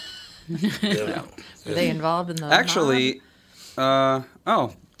 Were they involved in the Actually,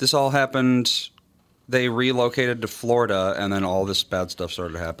 this all happened. They relocated to Florida, and then all this bad stuff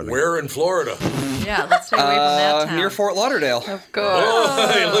started happening. Where in Florida? Yeah, let's stay away from that town. Near Fort Lauderdale. Of course.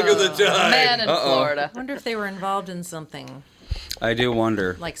 Oh, hey, look at the time. Man in Florida. I wonder if they were involved in something I do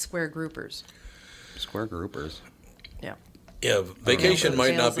wonder. like square groupers. Square groupers. Yeah. Yeah, vacation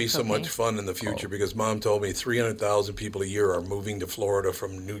might not Sales be of so cocaine. much fun in the future because Mom told me 300,000 people a year are moving to Florida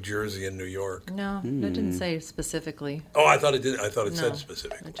from New Jersey and New York. No, it didn't say specifically. Oh, I thought it did. I thought it No, said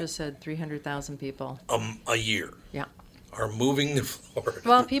specifically. It just said 300,000 people. A year Yeah. are moving to Florida.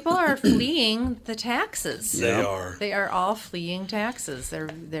 Well, people are fleeing the taxes. They are. They are all fleeing taxes. They're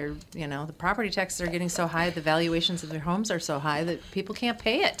the property taxes are getting so high, the valuations of their homes are so high that people can't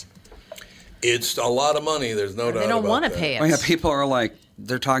pay it. It's a lot of money. There's no doubt They don't about want to that. pay it. Oh, yeah, people are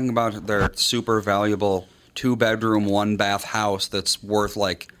they're talking about their super valuable 2-bedroom, 1-bath house that's worth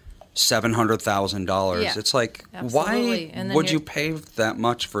 $700,000. Yeah, It's absolutely. why And then would you you're- pay that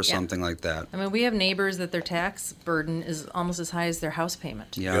much for something like that? I mean, we have neighbors that their tax burden is almost as high as their house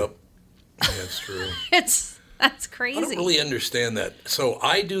payment. Yeah. Yep. That's true. That's crazy. I don't really understand that. So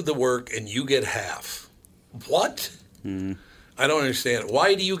I do the work and you get half. What? I don't understand.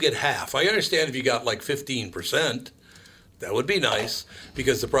 Why do you get half? I understand if you got 15%. That would be nice,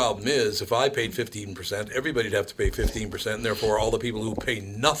 because the problem is if I paid 15%, everybody'd have to pay 15%, and therefore all the people who pay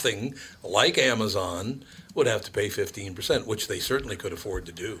nothing, like Amazon, would have to pay 15%, which they certainly could afford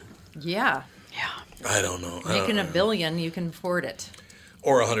to do. Yeah. I don't know. Making $1 billion, you can afford it.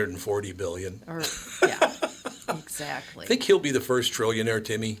 Or 140 billion. Or yeah, exactly. I think he'll be the first trillionaire,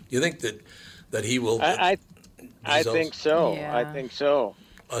 Timmy. You think that he will? I think so. Yeah. I think so.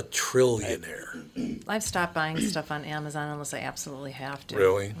 A trillionaire. I've stopped buying stuff on Amazon unless I absolutely have to.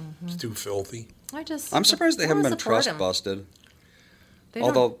 Really? It's too filthy. I'm surprised they haven't been support trust 'em. busted. They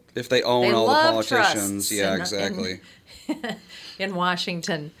don't- Although, if they own They all the love politicians, trusts yeah, in- exactly. in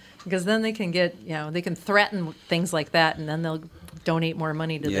Washington, because then they can get, they can threaten things like that, and then they'll donate more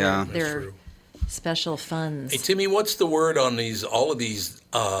money to Yeah. That's their true. special funds. Hey, Timmy, what's the word on all of these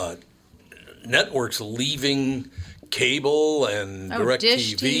networks leaving cable and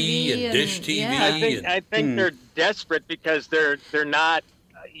Dish DirecTV TV and Dish TV? yeah. I think they're desperate because they're not,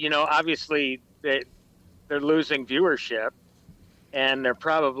 obviously they're losing viewership, and they're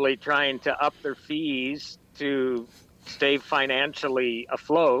probably trying to up their fees to stay financially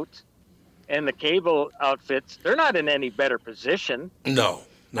afloat. And the cable outfits, they're not in any better position. No,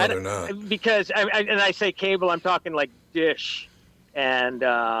 they're not. Because, and I say cable, I'm talking like Dish and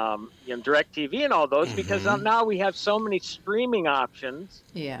DirecTV and all those, because now we have so many streaming options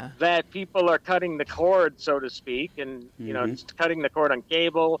Yeah. that people are cutting the cord, so to speak, and just cutting the cord on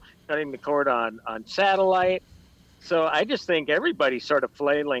cable, cutting the cord on satellite. So I just think everybody's sort of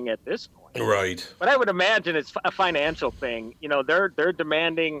flailing at this point. Right. But I would imagine it's a financial thing. They're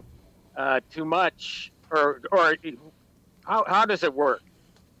demanding too much, or how does it work?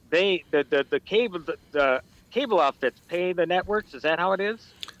 The cable outfits pay the networks. Is that how it is?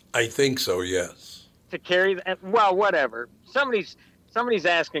 I think so. Yes. To carry well, whatever. Somebody's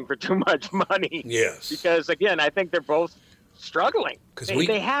asking for too much money. Yes. Because again, I think they're both struggling. 'Cause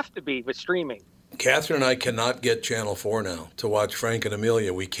They have to be with streaming. Catherine and I cannot get Channel 4 now to watch Frank and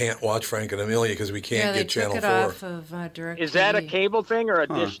Amelia. We can't watch Frank and Amelia because we can't get Channel 4. Off of DirecTV. Is that a cable thing or a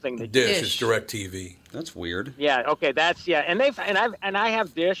dish thing? Dish. It's DirecTV. That's weird. Yeah. Okay. That's and I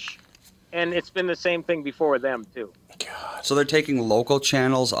have Dish, and it's been the same thing before them too. So they're taking local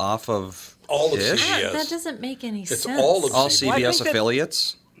channels off of all Dish? That doesn't make any sense. all Well, CBS I think that-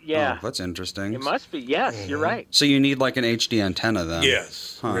 affiliates? Yeah. Oh, that's interesting. It must be. Yes, you're right. So you need like an HD antenna then?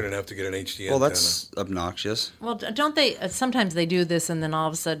 Yes. Huh. We're going to have to get an HD Well, antenna. that's obnoxious. Well, don't they? Sometimes they do this, and then all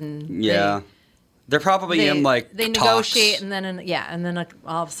of a sudden, Yeah. They're probably in like they talks. negotiate, and then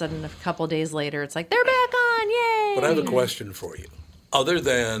all of a sudden, a couple days later, it's like they're back on, yay! But I have a question for you. Other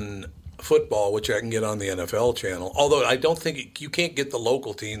than football, which I can get on the NFL channel, although I don't think you can't get the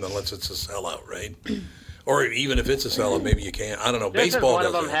local team unless it's a sellout, right? Or even if it's a sellout, maybe you can't. I don't know. Doesn't Baseball one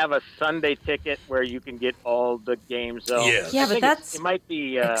does of them that. have a Sunday ticket where you can get all the games? Though? Yes. Yeah, I but think that's it might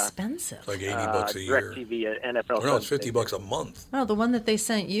be expensive. Like $80 a year. DirecTV, NFL. Or no, it's Sunday. $50 a month. Well, the one that they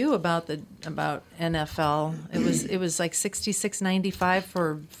sent you about NFL, it was like $66.95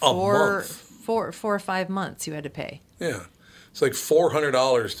 for four or 5 months. You had to pay. Yeah. It's like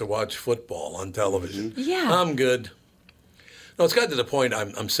 $400 to watch football on television. Yeah. I'm good. No, it's gotten to the point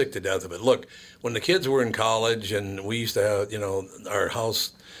I'm sick to death of it. Look, when the kids were in college and we used to have, our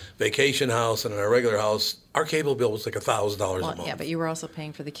house, vacation house and our regular house, our cable bill was like $1,000 a month. Yeah, but you were also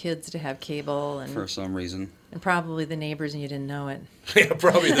paying for the kids to have cable and For some reason. and probably the neighbors, and you didn't know it. Yeah,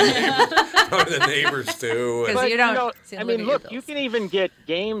 probably the neighbors too. Because you don't. I mean, look, you can even get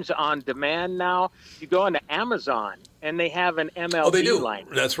games on demand now. You go into Amazon, and they have an MLB Oh, they do. line.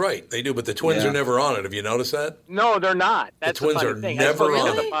 That's right. They do, but the Twins are never on it. Have you noticed that? No, they're not. That's the Twins funny are thing. never That's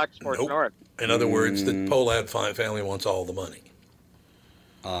on the it. Fox Sports Nope. North. In other words, the Polad family wants all the money.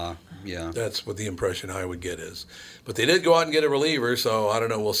 Yeah. That's what the impression I would get is. But they did go out and get a reliever, so I don't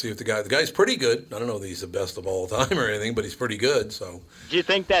know. We'll see if the guy's pretty good. I don't know that he's the best of all time or anything, but he's pretty good. So Do you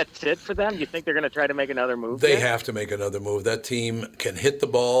think that's it for them? Do you think they're going to try to make another move? they there? have to make another move. That team can hit the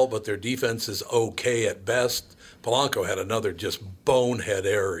ball, but their defense is okay at best. Polanco had another just bonehead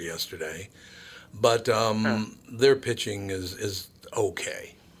error yesterday. But their pitching is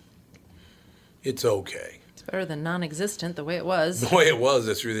okay. It's okay. It's better than non-existent the way it was. The way it was,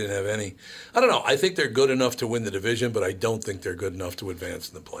 they really didn't have any. I don't know. I think they're good enough to win the division, but I don't think they're good enough to advance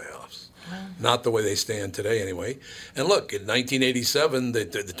in the playoffs. Not the way they stand today, anyway. And look, in 1987,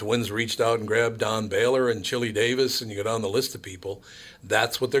 the Twins reached out and grabbed Don Baylor and Chili Davis, and you go down the list of people.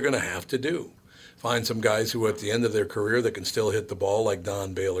 That's what they're going to have to do. Find some guys who are at the end of their career that can still hit the ball like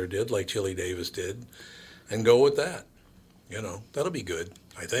Don Baylor did, like Chili Davis did, and go with that. That'll be good,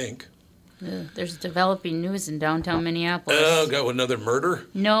 I think. There's developing news in downtown Minneapolis. Oh, got another murder?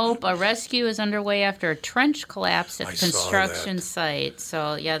 Nope, a rescue is underway after a trench collapse at I the saw construction site.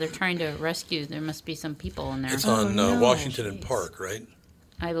 So, yeah, they're trying to rescue. There must be some people in there. It's on Washington and Park, right?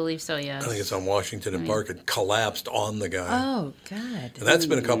 I believe so, yes. I think it's on Washington and Park. It collapsed on the guy. Oh, God. And that's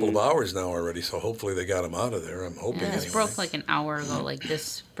been a couple of hours now already, so hopefully they got him out of there. I'm hoping It was anyway. broke like an hour ago. Like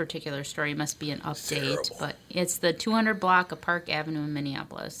this particular story must be an update. terrible. But it's the 200 block of Park Avenue in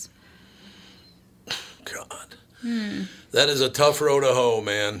Minneapolis. God. That is a tough road to hoe,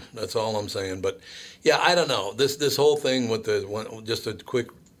 man. That's all I'm saying. But, yeah, I don't know. This whole thing with just a quick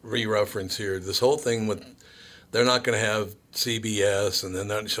re-reference here, this whole thing with they're not going to have CBS and then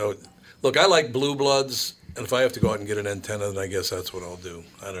that. So, look, I like Blue Bloods, and if I have to go out and get an antenna, then I guess that's what I'll do.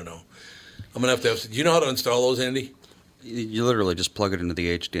 I don't know. I'm going to have. Do you know how to install those, Andy? You literally just plug it into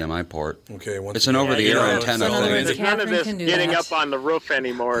the HDMI port. Okay. It's an over-the-air antenna None thing. of this getting up on the roof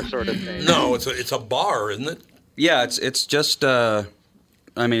anymore sort of thing. No, it's a bar, isn't it? Yeah, it's just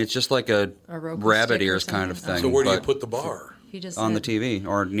it's just like a Roku rabbit stick or ears kind of something. thing. So where do you but put the bar? He just on the said- TV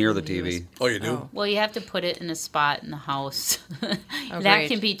or near the TV. Oh, you do? Well, you have to put it in a spot in the house. Oh, that great.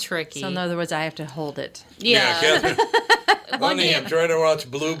 can be tricky. So in other words, I have to hold it. Yeah. Catherine. One Honey, day- I'm trying to watch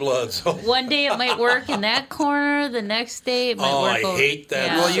Blue Bloods. One day it might work in that corner. The next day it might Oh, work. I hate that.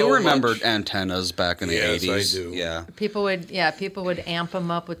 Yeah. Well, you So remembered much. antennas back in the Yes, 80s. I do. Yeah. People would amp them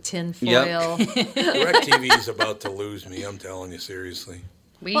up with tin Yep. foil. DirecTV is about to lose me. I'm telling you seriously.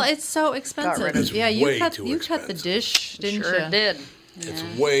 Well, it's so expensive. rid of it. Yeah, It's you way cut too you cut the dish, didn't Sure you? did. It's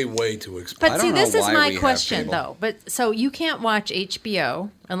way, way too expensive. But see, this is my question though. But so you can't watch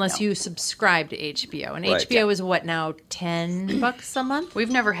HBO unless you subscribe to HBO, and Right. HBO is what now, $10 a month? We've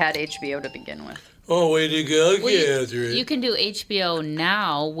never had HBO to begin with. Oh, way to go, Well, Catherine. you can do HBO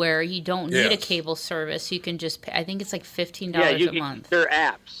now where you don't need a Yes. cable service. You can just pay, I think it's like $15 Yeah, a month. Their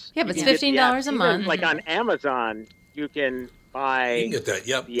apps. Yeah, but You it's can get the $15 apps. a Even, month. Like on Amazon, you can buy. You can get that.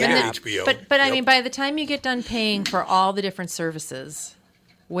 Yep. the I app. get HBO. But I mean, by the time you get done paying for all the different services,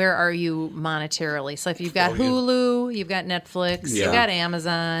 where are you monetarily? So if you've got Hulu, you've got Netflix, you've got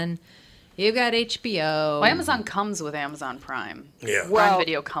Amazon, you've got HBO. Well, Amazon comes with Amazon Prime. Yeah. Prime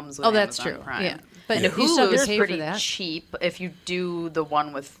Video comes with that's Amazon true. Prime. Yeah. But And you still Hulu have to is pay for pretty that. cheap. If you do the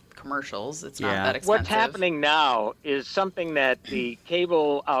one with commercials, it's not that expensive. What's happening now is something that the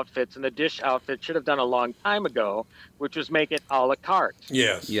cable outfits and the dish outfits should have done a long time ago, which was make it a la carte.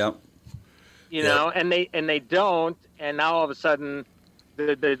 Yes. Yep. You know, and they don't, and now all of a sudden,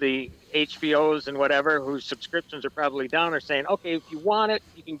 the HBOs and whatever whose subscriptions are probably down are saying, okay, if you want it,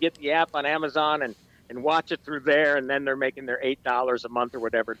 you can get the app on Amazon and watch it through there, and then they're making their $8 a month or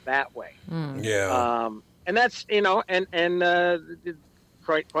whatever that way. Yeah. And that's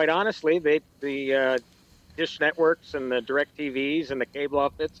quite honestly, the dish networks and the direct TVs and the cable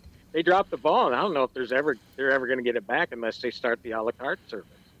outfits, they dropped the ball, and I don't know if they're ever going to get it back unless they start the a la carte service.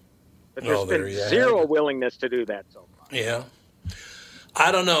 But there's been zero willingness to do that so far. Yeah.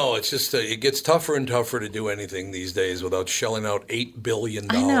 I don't know. It's just it gets tougher and tougher to do anything these days without shelling out $8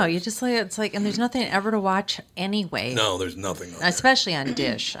 billion. I know. You just it's like, and there's nothing ever to watch anyway. No, there's nothing. Especially on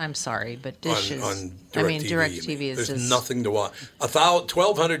Dish. I'm sorry, but Dish is. on Direct TV is there's just nothing to watch.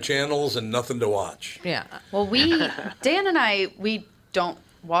 1,200 channels and nothing to watch. Yeah. Well, Dan and I, we don't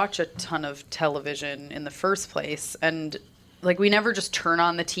watch a ton of television in the first place, and like we never just turn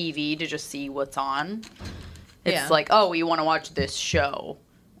on the TV to just see what's on. It's like, oh, you want to watch this show,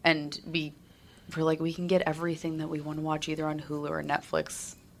 and we're like, we can get everything that we want to watch either on Hulu or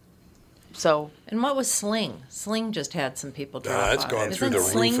Netflix. So, and what was Sling? Sling just had some people drop it's off. gone through the roof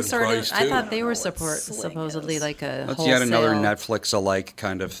Sling in sort price, of, too. I thought they were supposedly like a That's wholesale. yet another Netflix-alike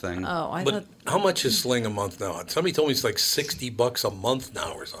kind of thing. Oh, I But thought. how much is Sling a month now? Somebody told me it's like $60 a month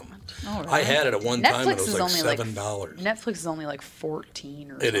now or something. Oh, really? I had it at one time and it Netflix was is like only $7. Netflix is only like 14 or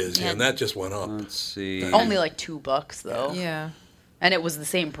something. It is, and that just went up. Let's see. Only like $2 though. Yeah. And it was the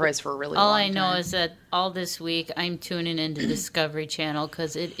same price for a really All long I know time. is that all this week I'm tuning into Discovery Channel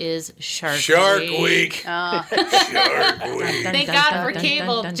because it is Shark Week. Ah. Shark Week. Thank God for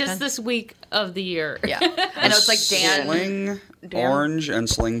cable just this week of the year. Yeah. I know it's like Dan. Sling Orange and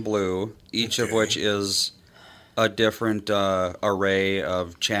Sling Blue, each of which is a different array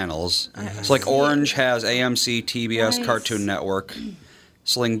of channels. It's like Orange has AMC, TBS, Nice. Cartoon Network.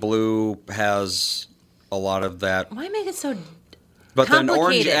 Sling Blue has a lot of that. Why make it so But then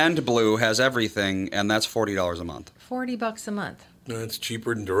Orange complicated? and Blue has everything, and that's $40 a month. $40 a month? It's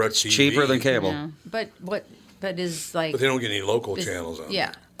cheaper than direct TV. Cheaper than cable. Yeah. But what? But is like. But they don't get any local channels on.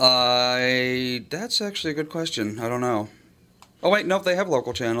 Yeah. That's actually a good question. I don't know. Oh wait, nope, they have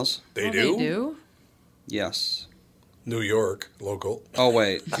local channels. They Oh, do? They do? Yes. New York, local. Oh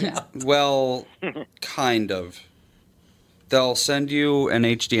wait. Well, kind of. They'll send you an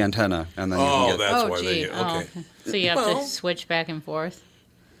HD antenna, and then you can get. That's why they get. Okay. So you have to switch back and forth?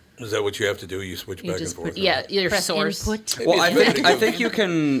 Is that what you have to do? You switch back and forth? Yeah, your Press source. input. Well, I think you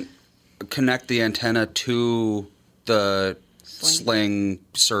can connect the antenna to the Sling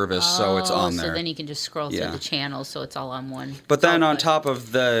service, so it's on there. So then you can just scroll through the channels, so it's all on one. But then on top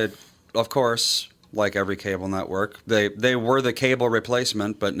of of course, like every cable network, they were the cable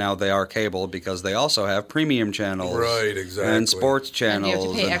replacement, but now they are cable because they also have premium channels, Right, exactly. and sports channels, And you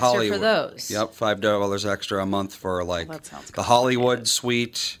have to pay extra Hollywood. for those. Yep, $5 extra a month for like that sounds the Hollywood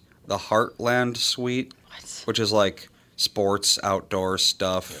suite, the Heartland suite, which is like sports, outdoor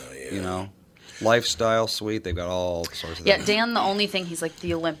stuff, you know. Lifestyle suite, they've got all sorts of Yeah, things. Dan, the only thing he's like,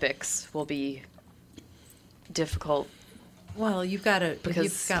 the Olympics will be difficult. Well, you've got if Because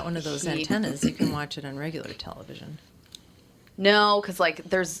you've got one of those antennas, you can watch it on regular television. No, because like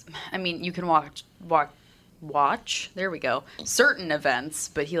you can watch. There we go. Certain events,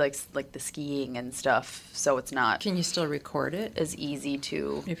 but he likes like the skiing and stuff, so it's not. Can you still record it as easy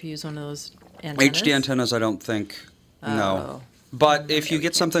to if you use one of those antennas? HD antennas, I don't think. No. But if you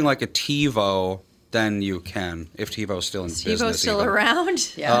get something like a TiVo, then you can. If TiVo's still in business. TiVo's still even.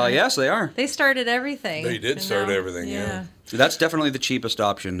 around? Yes, they are. They started everything. They did And start now- everything, yeah. That's definitely the cheapest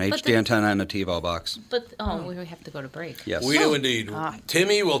option. HD the- antenna and a TiVo box. But, we have to go to break. Yes. We do indeed.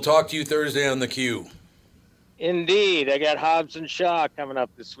 Timmy, we'll talk to you Thursday on the Q. Indeed, I got Hobbs and Shaw coming up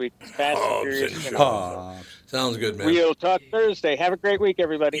this week. Fast and Furious. Sounds good, man. We'll talk Thursday. Have a great week,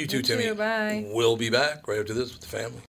 everybody. You too, Timmy. Bye. We'll be back right after this with the family.